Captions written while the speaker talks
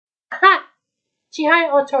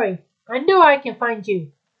Chihaya Ohtori, I know I can find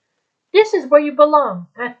you. This is where you belong,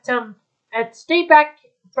 at stay back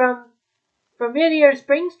from Indiana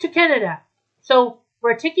Springs to Canada. So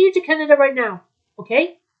we're taking you to Canada right now,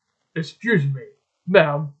 okay? Excuse me,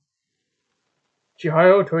 ma'am.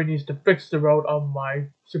 Chihaya Ohtori needs to fix the road on my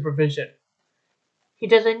supervision. He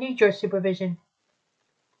doesn't need your supervision.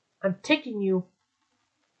 I'm taking you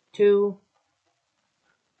to...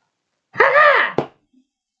 Ha!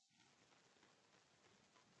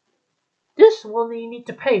 This will need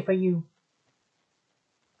to pay for you.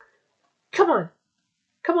 Come on,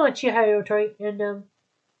 Chihaya Ohtori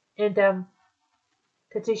and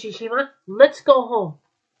Katsushima, let's go home.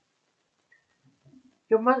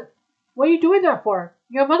 Your mother, what are you doing that for?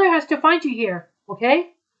 Your mother has to find you here,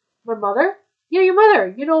 okay? My mother? Yeah, your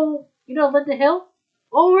mother. You know Linda Hill?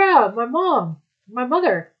 Oh yeah, my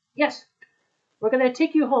mother. Yes, we're gonna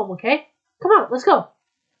take you home, okay? Come on, let's go.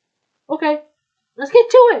 Okay, let's get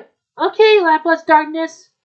to it. Okay, Laplus Darkness.